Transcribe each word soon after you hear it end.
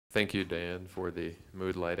Thank you, Dan, for the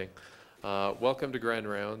mood lighting. Welcome to Grand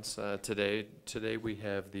Rounds. Today we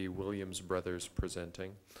have the Williams brothers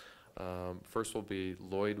presenting. First will be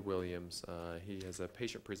Lloyd Williams. He has a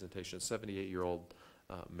patient presentation, a 78-year-old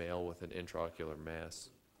male with an intraocular mass.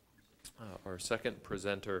 Our second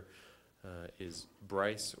presenter is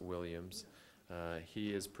Bryce Williams.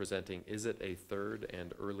 He is presenting, is it a third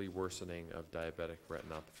and early worsening of diabetic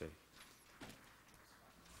retinopathy?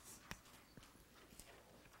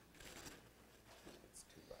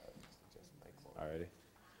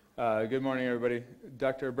 Alrighty. Good morning, everybody.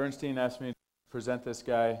 Dr. Bernstein asked me to present this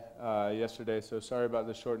guy yesterday, so sorry about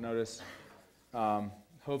the short notice.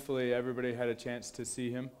 Hopefully everybody had a chance to see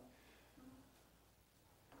him.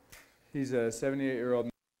 He's a 78-year-old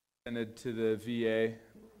man presented to the VA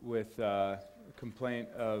with a complaint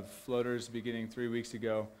of floaters beginning 3 weeks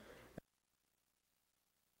ago.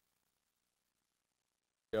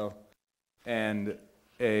 And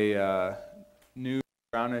a new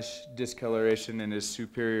brownish discoloration in his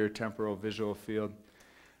superior temporal visual field.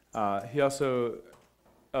 He also,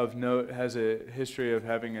 of note, has a history of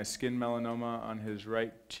having a skin melanoma on his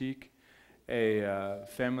right cheek, a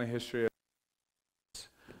family history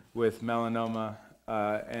with melanoma,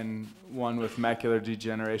 and one with macular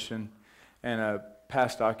degeneration, and a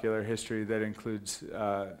past ocular history that includes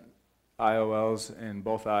IOLs in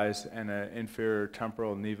both eyes and an inferior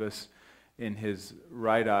temporal nevus in his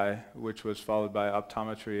right eye, which was followed by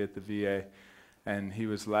optometry at the VA. And he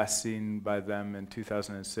was last seen by them in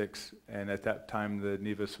 2006. And at that time, the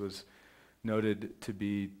nevus was noted to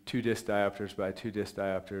be 2 disc diopters by 2 disc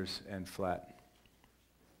diopters and flat.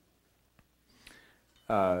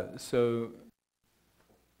 So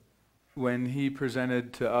when he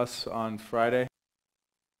presented to us on Friday,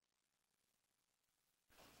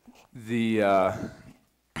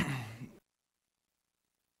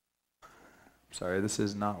 sorry, this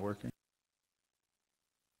is not working.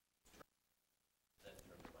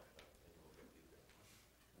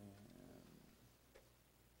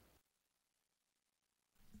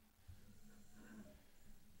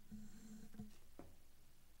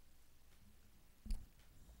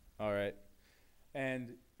 All right.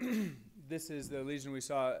 And this is the lesion we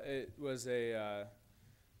saw. It was a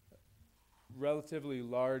relatively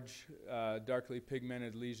large, darkly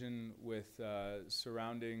pigmented lesion with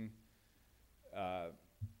surrounding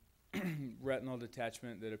retinal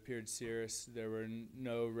detachment that appeared serous. There were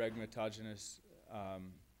no regmatogenous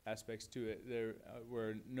aspects to it. There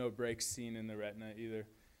were no breaks seen in the retina either.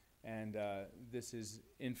 And this is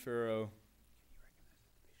infero.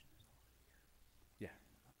 Yeah.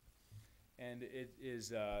 And it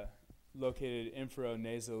is located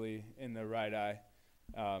infranasally in the right eye.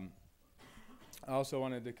 I also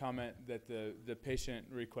wanted to comment that the patient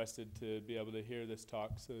requested to be able to hear this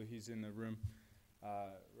talk, so he's in the room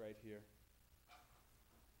right here.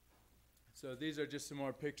 So these are just some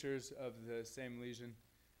more pictures of the same lesion.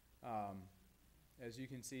 As you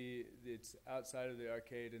can see, it's outside of the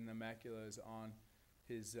arcade and the macula is on.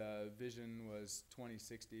 His vision was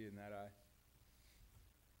 20/60 in that eye.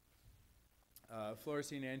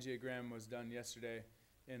 Fluorescein angiogram was done yesterday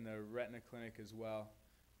in the retina clinic as well.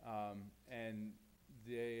 And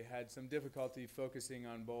they had some difficulty focusing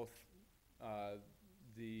on both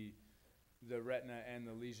the retina and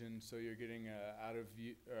the lesion, so you're getting out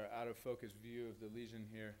of focus view of the lesion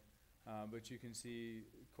here. But you can see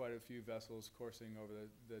quite a few vessels coursing over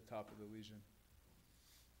the top of the lesion.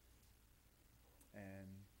 And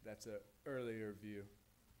that's an earlier view.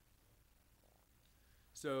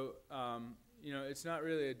 So, it's not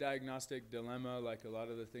really a diagnostic dilemma like a lot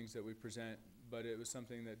of the things that we present, but it was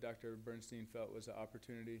something that Dr. Bernstein felt was an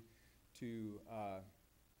opportunity to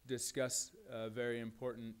discuss a very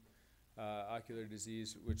important ocular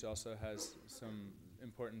disease, which also has some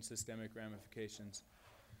important systemic ramifications.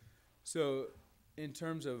 So in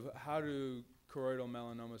terms of how do choroidal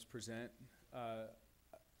melanomas present,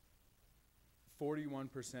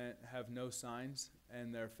 41% have no signs,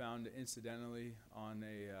 and they're found incidentally on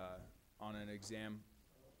an exam,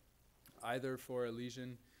 either for a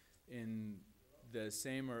lesion in the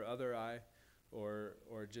same or other eye, or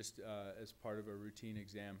just as part of a routine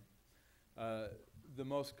exam. The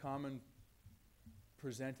most common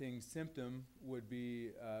presenting symptom would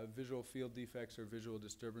be visual field defects or visual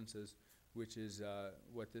disturbances, which is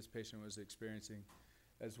what this patient was experiencing,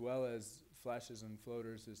 as well as flashes and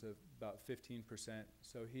floaters is about 15%.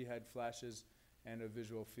 So he had flashes and a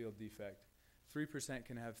visual field defect. 3%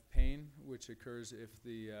 can have pain, which occurs if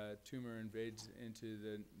the tumor invades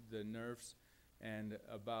into the nerves, and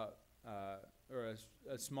about a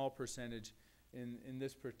small percentage in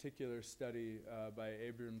this particular study by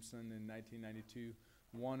Abramson in 1992,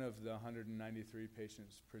 one of the 193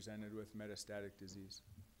 patients presented with metastatic disease.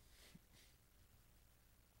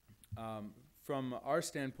 From our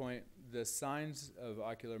standpoint, the signs of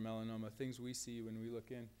ocular melanoma, things we see when we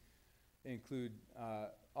look in, include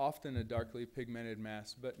often a darkly pigmented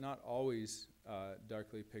mass, but not always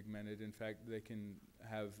darkly pigmented. In fact, they can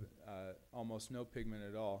have almost no pigment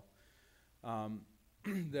at all.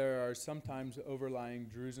 There are sometimes overlying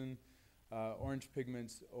drusen orange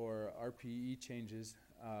pigments or RPE changes.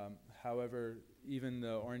 However, even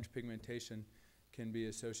the orange pigmentation can be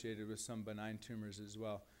associated with some benign tumors as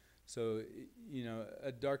well. So, you know,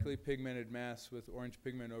 a darkly pigmented mass with orange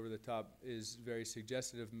pigment over the top is very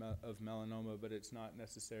suggestive of melanoma, but it's not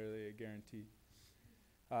necessarily a guarantee.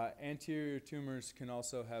 Anterior tumors can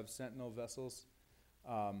also have sentinel vessels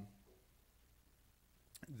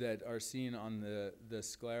that are seen on the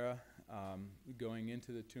sclera going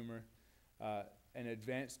into the tumor. An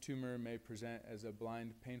advanced tumor may present as a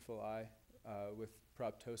blind, painful eye with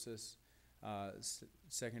proptosis,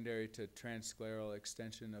 secondary to transscleral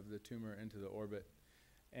extension of the tumor into the orbit.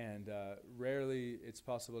 And rarely it's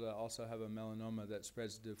possible to also have a melanoma that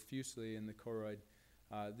spreads diffusely in the choroid.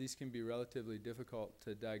 These can be relatively difficult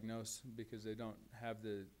to diagnose because they don't have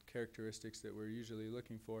the characteristics that we're usually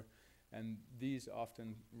looking for, and these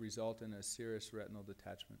often result in a serous retinal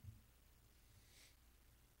detachment.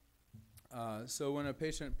 So when a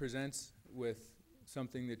patient presents with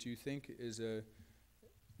something that you think is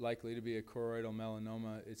likely to be a choroidal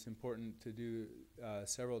melanoma, it's important to do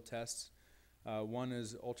several tests. One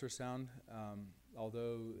is ultrasound.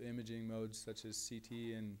 Although imaging modes such as CT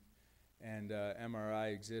and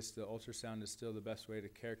MRI exist, the ultrasound is still the best way to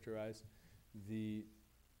characterize the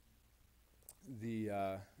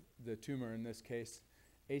tumor in this case.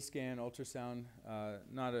 A-scan ultrasound,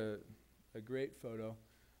 not a great photo,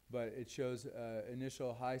 but it shows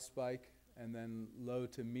initial high spike and then low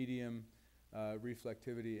to medium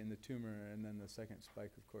reflectivity in the tumor, and then the second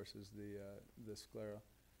spike, of course, is the sclera.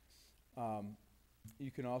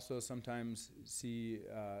 You can also sometimes see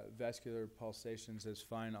vascular pulsations as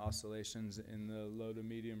fine oscillations in the low to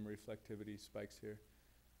medium reflectivity spikes here.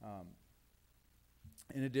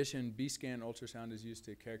 In addition, B-scan ultrasound is used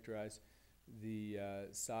to characterize the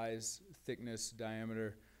size, thickness,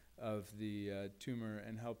 diameter of the tumor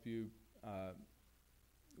and help you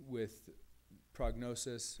with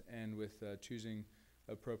prognosis and with choosing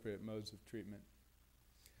appropriate modes of treatment.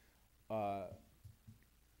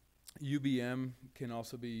 UBM can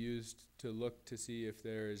also be used to look to see if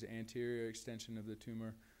there is anterior extension of the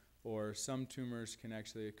tumor, or some tumors can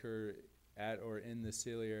actually occur at or in the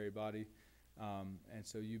ciliary body, and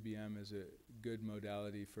so UBM is a good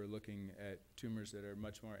modality for looking at tumors that are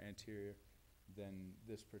much more anterior than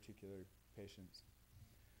this particular patient's.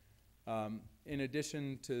 In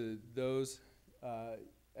addition to those,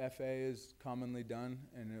 FA is commonly done,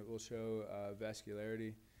 and it will show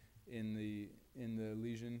vascularity in the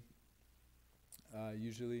lesion.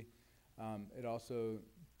 Usually, it also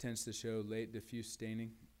tends to show late diffuse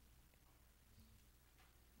staining.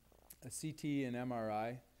 A CT and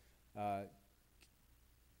MRI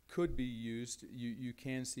could be used. You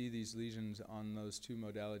can see these lesions on those two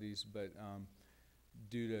modalities, but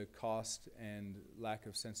due to cost and lack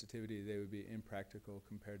of sensitivity, they would be impractical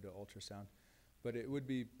compared to ultrasound. But it would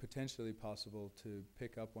be potentially possible to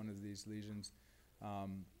pick up one of these lesions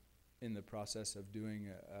in the process of doing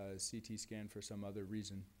a CT scan for some other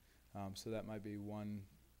reason. So that might be one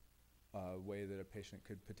way that a patient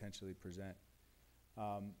could potentially present.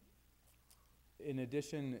 In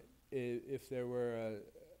addition, if there were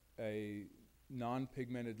a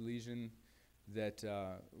non-pigmented lesion that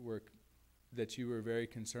you were very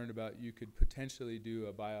concerned about, you could potentially do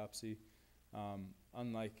a biopsy.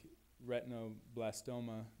 Unlike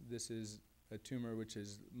retinoblastoma, this is a tumor which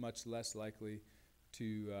is much less likely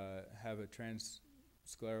to have a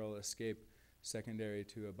transscleral escape secondary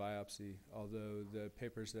to a biopsy, although the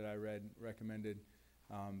papers that I read recommended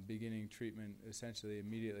beginning treatment essentially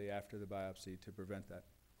immediately after the biopsy to prevent that.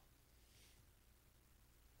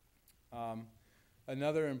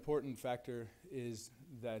 Another important factor is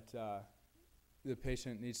that the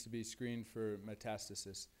patient needs to be screened for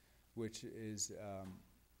metastasis, which is,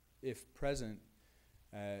 if present,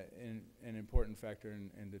 an important factor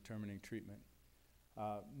in determining treatment.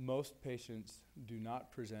 Most patients do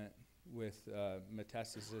not present with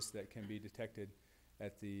metastasis that can be detected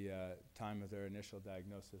at the time of their initial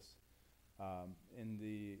diagnosis. In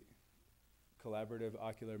the collaborative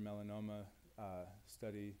ocular melanoma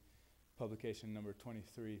study, publication number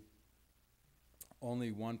 23,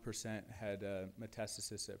 only 1% had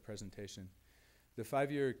metastasis at presentation. The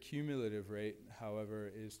 5-year cumulative rate,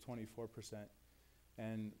 however, is 24%,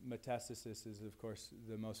 And metastasis is, of course,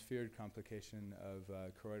 the most feared complication of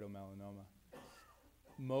choroidal melanoma.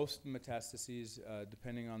 Most metastases,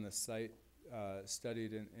 depending on the site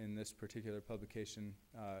studied in this particular publication,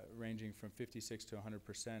 ranging from 56 to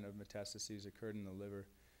 100% of metastases occurred in the liver.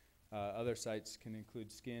 Other sites can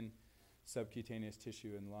include skin, subcutaneous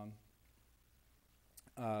tissue, and lung.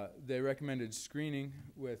 They recommended screening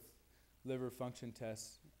with liver function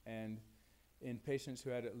tests, and in patients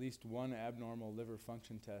who had at least one abnormal liver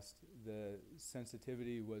function test, the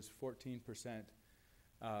sensitivity was 14%,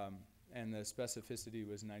 and the specificity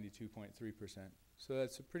was 92.3%. So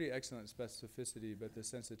that's a pretty excellent specificity, but the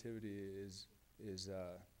sensitivity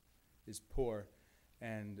is poor,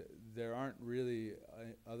 and there aren't really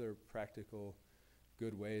other practical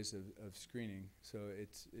good ways of screening. So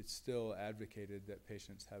it's still advocated that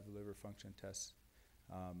patients have liver function tests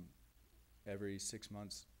every 6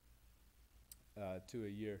 months to a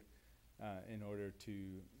year in order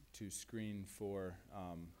to screen for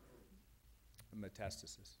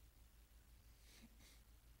metastasis.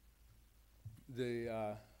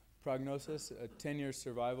 The prognosis, 10-year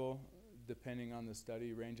survival, depending on the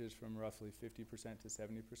study, ranges from roughly 50% to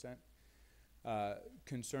 70%.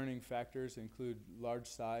 Concerning factors include large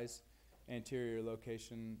size, anterior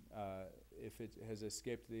location, if it has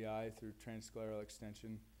escaped the eye through transscleral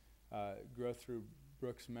extension, growth through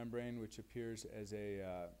Brooks membrane, which appears as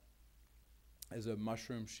a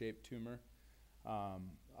mushroom-shaped tumor,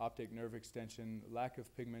 optic nerve extension, lack of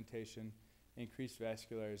pigmentation, increased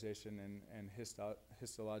vascularization, and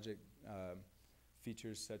histologic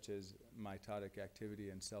features such as mitotic activity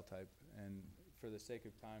and cell type. And for the sake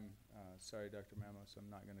of time, sorry, Dr. Mamos, I'm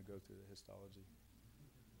not going to go through the histology.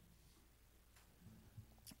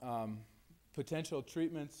 Potential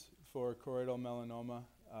treatments for choroidal melanoma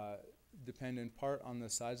depend in part on the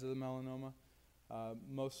size of the melanoma.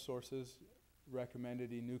 Most sources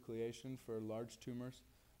recommended enucleation for large tumors,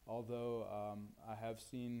 although I have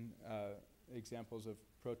seen examples of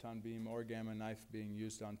proton beam or gamma knife being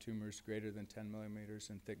used on tumors greater than 10 millimeters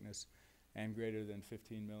in thickness and greater than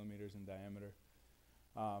 15 millimeters in diameter.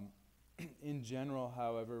 In general,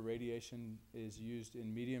 however, radiation is used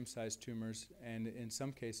in medium-sized tumors and in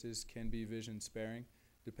some cases can be vision sparing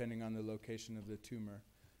depending on the location of the tumor.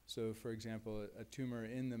 So for example, a tumor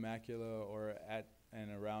in the macula or at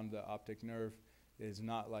and around the optic nerve is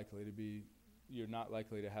not likely to be, you're not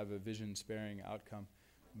likely to have a vision sparing outcome.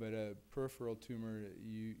 But a peripheral tumor,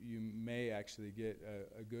 you may actually get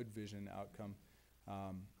a good vision outcome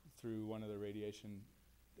through one of the radiation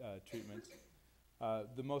treatments.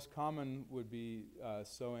 The most common would be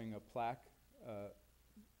sewing a plaque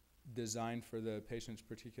designed for the patient's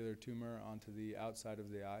particular tumor onto the outside of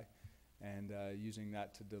the eye and using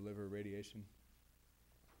that to deliver radiation.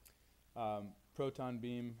 Proton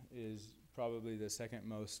beam is probably the second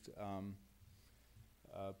most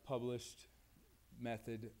published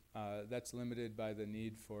method. That's limited by the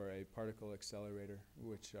need for a particle accelerator,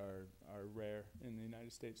 which are rare in the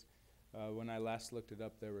United States. When I last looked it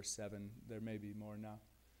up, there were 7. There may be more now.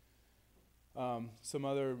 Some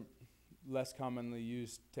other less commonly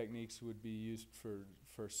used techniques would be used for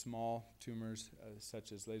small tumors,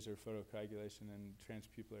 such as laser photocoagulation and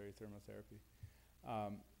transpupillary thermotherapy.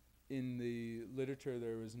 In the literature,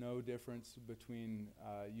 there was no difference between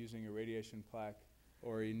using a radiation plaque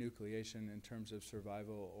or enucleation in terms of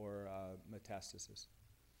survival or metastasis.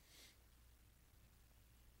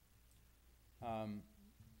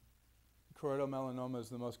 Choroidal melanoma is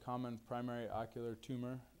the most common primary ocular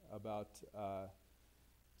tumor, about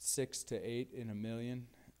 6 to 8 in a million.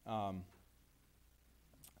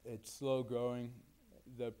 It's slow growing.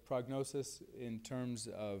 The prognosis in terms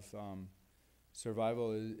of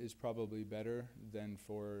survival is probably better than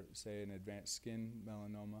for, say, an advanced skin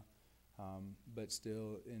melanoma. But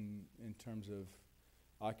still, in terms of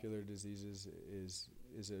ocular diseases, is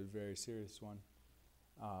a very serious one.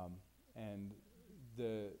 And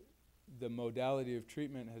the modality of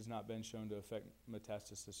treatment has not been shown to affect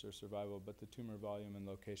metastasis or survival, but the tumor volume and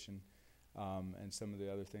location and some of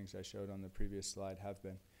the other things I showed on the previous slide have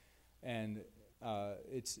been. And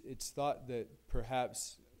it's thought that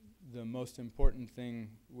perhaps the most important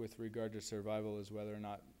thing with regard to survival is whether or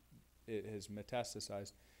not it has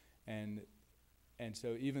metastasized. And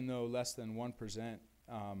so even though less than 1%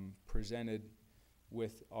 presented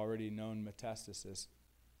with already known metastasis,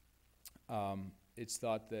 it's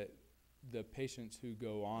thought that the patients who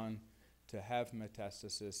go on to have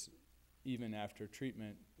metastasis even after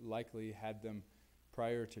treatment likely had them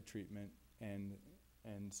prior to treatment, and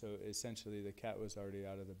so essentially the cat was already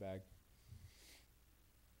out of the bag.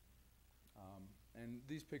 And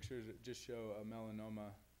these pictures just show a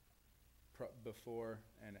melanoma before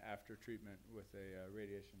and after treatment with a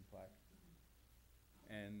radiation plaque.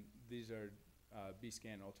 And these are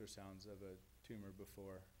B-scan ultrasounds of a tumor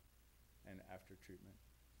before and after treatment.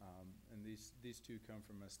 And these two come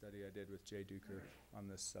from a study I did with Jay Duker on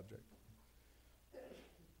this subject.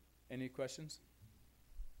 Any questions?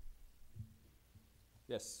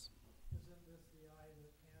 Yes. Isn't this the eye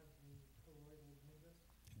that has the choroidal nevus?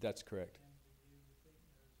 That's correct. And do you think there's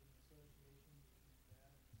an association between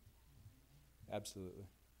that and melanoma?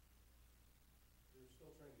 Absolutely. They're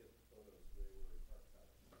still trying to get the photos. They were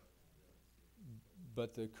archived.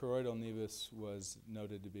 But the choroidal nevus was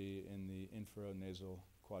noted to be in the infranasal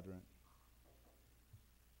quadrant.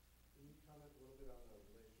 Can you comment a little bit on the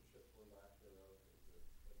relationship or lack thereof of this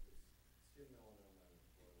skin melanoma and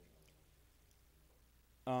choroidal melanoma?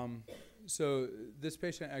 So this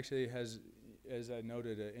patient actually has, as I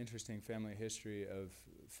noted, an interesting family history of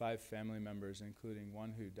 5 family members, including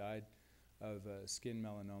one who died of skin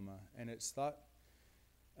melanoma. And it's thought,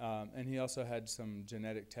 and he also had some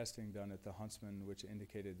genetic testing done at the Huntsman, which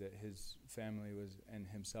indicated that his family was and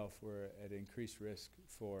himself were at increased risk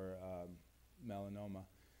for melanoma.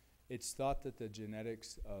 It's thought that the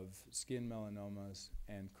genetics of skin melanomas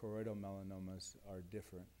and choroidal melanomas are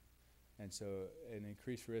different. And so an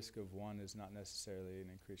increased risk of one is not necessarily an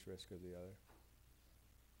increased risk of the other.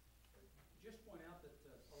 Just point out that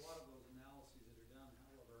a lot of those analyses that are done,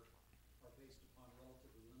 however, are based upon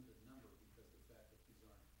relatively limited number because of the fact that these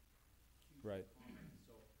aren't huge Right. common.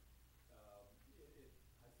 So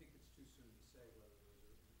I think it's too soon to say whether those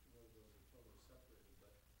are totally separated.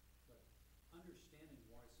 But understanding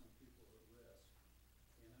why some people are at risk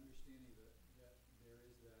and understanding that there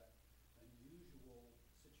is that unusual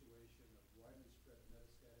situation of widely spread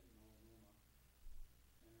metastatic melanoma,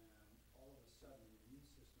 and all of a sudden the immune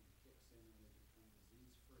system kicks in and they become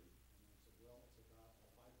disease-free. And it's about a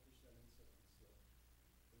 5% incidence that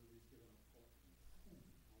everybody's given a poke and boom,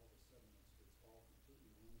 all of a sudden it's all completely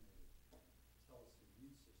eliminated. Tell us the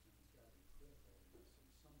immune system has got to be critical in this, and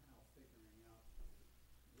somehow figuring out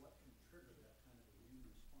what can trigger that kind of immune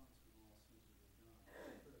response when all things are done is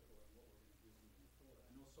critical in what we're going to do moving forward.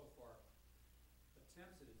 I know so far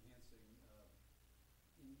attempts at enhancing the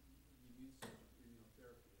immune system through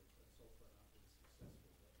immunotherapy have so far not been successful,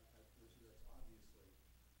 but that's obviously,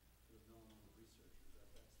 for the melanoma researchers,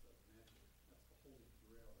 that's the magic, that's the holy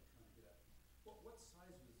grail they're trying to get at. What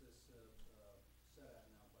size was this set at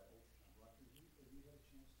now by ultrasound? Roger, have you had a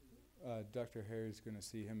chance to? Dr. Harry's going to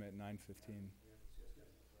see him at 9:15.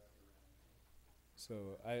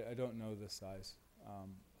 So I don't know the size.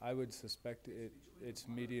 I would suspect it's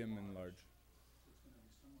medium and large. It's going to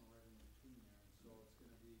be somewhere right in between there, and so it's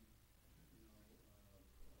going to be,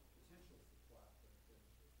 potential for plaque.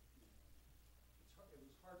 But it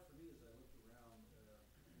was hard for me as I looked around.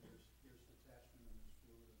 There's detachment and there's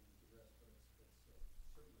fluid and there's the rest, but it's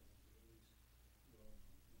certainly going to be at least well in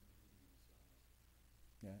the medium size.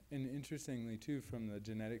 Yeah, and interestingly too, from the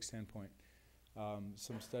genetic standpoint,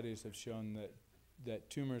 some studies have shown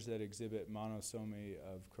that tumors that exhibit monosomy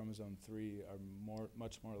of chromosome 3 are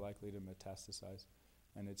much more likely to metastasize,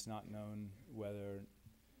 and it's not known whether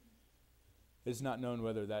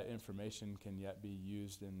that information can yet be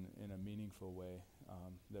used in a meaningful way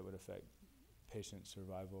that would affect patient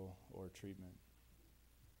survival or treatment.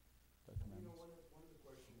 Dr. You know, Mammons? one of the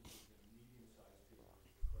questions is in medium-sized tumors.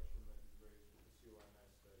 The question that is raised with the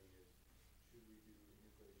COMS study is, should we do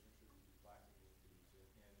enucleation, should we do plaquing with these?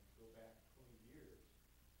 And go back 20 years,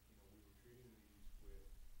 we were treating these with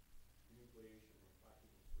enucleation when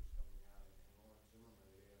plaquing was first coming out, and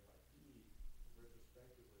Moran at AFIP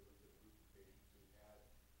retrospectively looked at a group of patients who had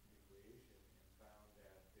enucleation and found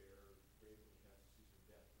that their rate of metastases and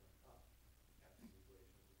death went up after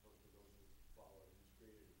enucleation as opposed to those who followed. And this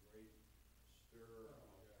created a great stir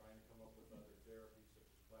trying to come up with other therapies such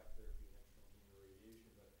as plaque therapy and external immunoradiation.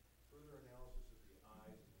 But further analysis of the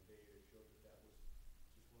eyes and the data showed that was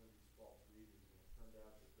just one of these false readings, and it turned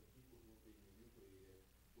out that the people who were being enucleated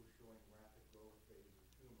were showing rapid growth phase of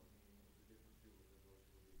tumor, meaning it was a different tumor than those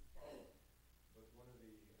who were being followed. But one of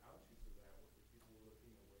the outshoots of that was that people were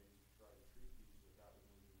looking at ways to try to treat these without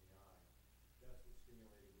wounding the eye. That's what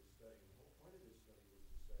stimulated this study. And the whole point of this study was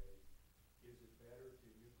to say, is it better to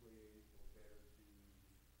enucleate or better to use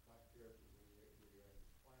plaque therapy where you're at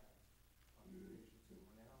these plaques on the patients? And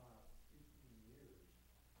we're now out 15 years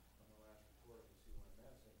on the last report of the COMS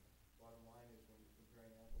medicine. Bottom line is, when you're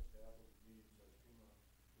comparing apples to apples with medium-sized tumor,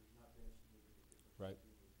 there's not been a significant difference Right.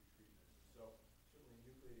 between the two treatments. And so certainly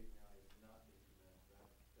enucleating the eye is not detrimental.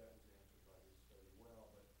 That was answered by this study well.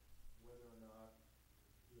 But whether or not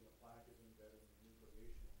doing a plaque isn't better than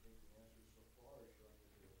enucleation, I think the answer so far is showing that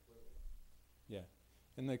they're equivalent.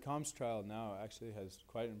 And the COMS trial now actually has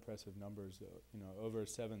quite impressive numbers. Over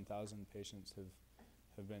 7,000 patients have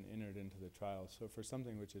been entered into the trial. So for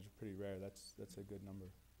something which is pretty rare, that's a good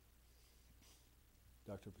number.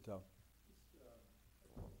 Dr. Patel. Just, about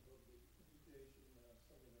the enucleation,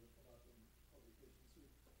 something that has come out in publications.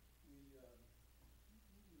 We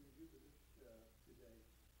reviewed the literature today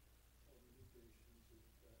on enucleations of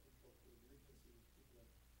intraocular malignancies, particular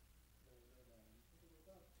melanoma, and there were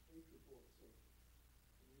about 8 reports of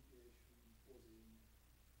enucleation causing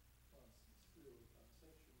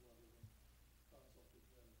transection rather than transoptic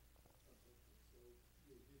nerve transection. So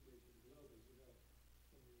you're enucleating the globe, as you know.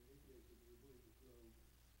 When you're enucleating, you're moving the globe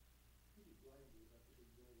pretty blindly, about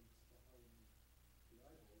hitting blades behind the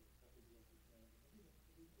eyeball, pathologic nerve. I think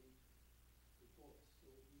 8 reports.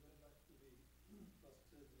 So we went back to the plastic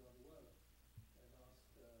surgeons around the world and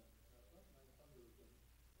asked about 900 of them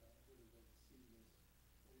whether they'd seen this.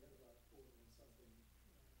 And we had about 400 and something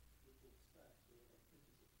reports back, so about 26%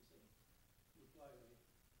 reply rate.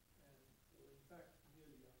 And there were in fact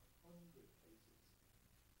nearly 100 cases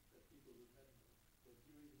that people remember that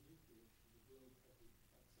during the enucleation the globe had been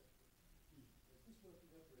transected. It's just worth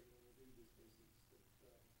remembering when we're doing these cases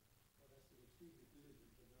that one has to be extremely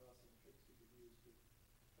diligent, and there are some tricks you can use to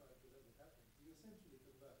try and prevent it happening. You essentially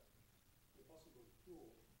convert the possible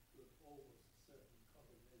cure to an almost certain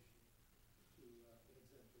condemnation to an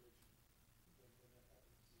exemplation when that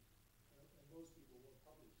happens. And most people won't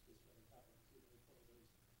publish this when it happens. It's one of those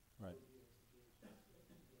Right. situations. You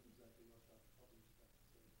don't exactly rush out to publish that.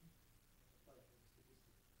 So apply for the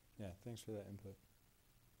statistics. Yeah, thanks for that input.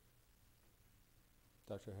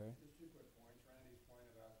 Dr. Harry? Just 2 quick points. Randy's point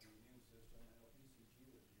about the immune system. I know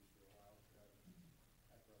BCG was used for a while to try to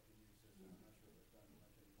hyper up the immune system. I'm not sure if it's done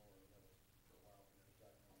much anymore. That was for a while for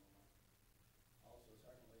metastatic melanoma. Also,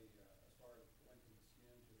 secondly, as far as going from the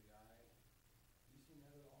skin to the eye, have you seen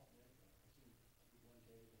that at all, Nick? I've seen one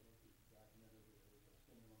case, I think we documented that there was a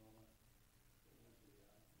skin melanoma that went to the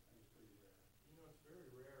eye. I think it's pretty rare. You know, it's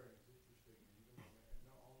very rare and it's interesting, and even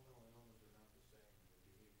though all melanomas are not the same,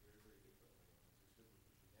 they behave very, very differently, and it's exhibited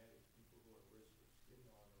genetics. People who are at risk of skin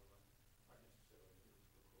melanoma aren't necessarily at risk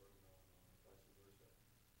for choroidal melanoma, and vice versa.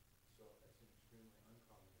 So it's an extremely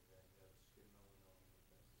uncommon event to have skin melanoma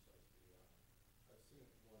metastasize to the eye. I've seen it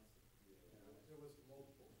once at the VA. There was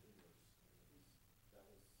multiple tumors, and that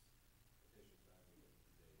was the patient died within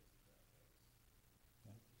 2 days.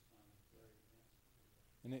 Yeah. It's not very advanced.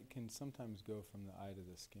 And it can sometimes go from the eye to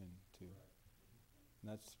the skin, too. And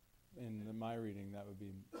that's, in my reading, that would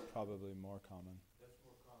be probably more common. That's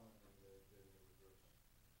more common than the reverse.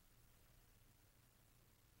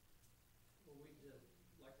 Well, we'd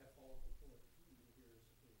like to have follow-up report here as a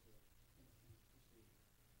procedure.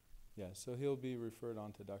 Yeah, so he'll be referred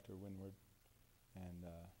on to Dr. Winward, and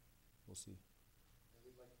we'll see. And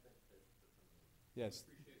we'd like to thank the patient for coming in. Yes,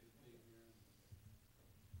 Appreciate it being here.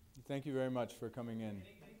 thank you very much for coming in.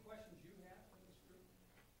 Any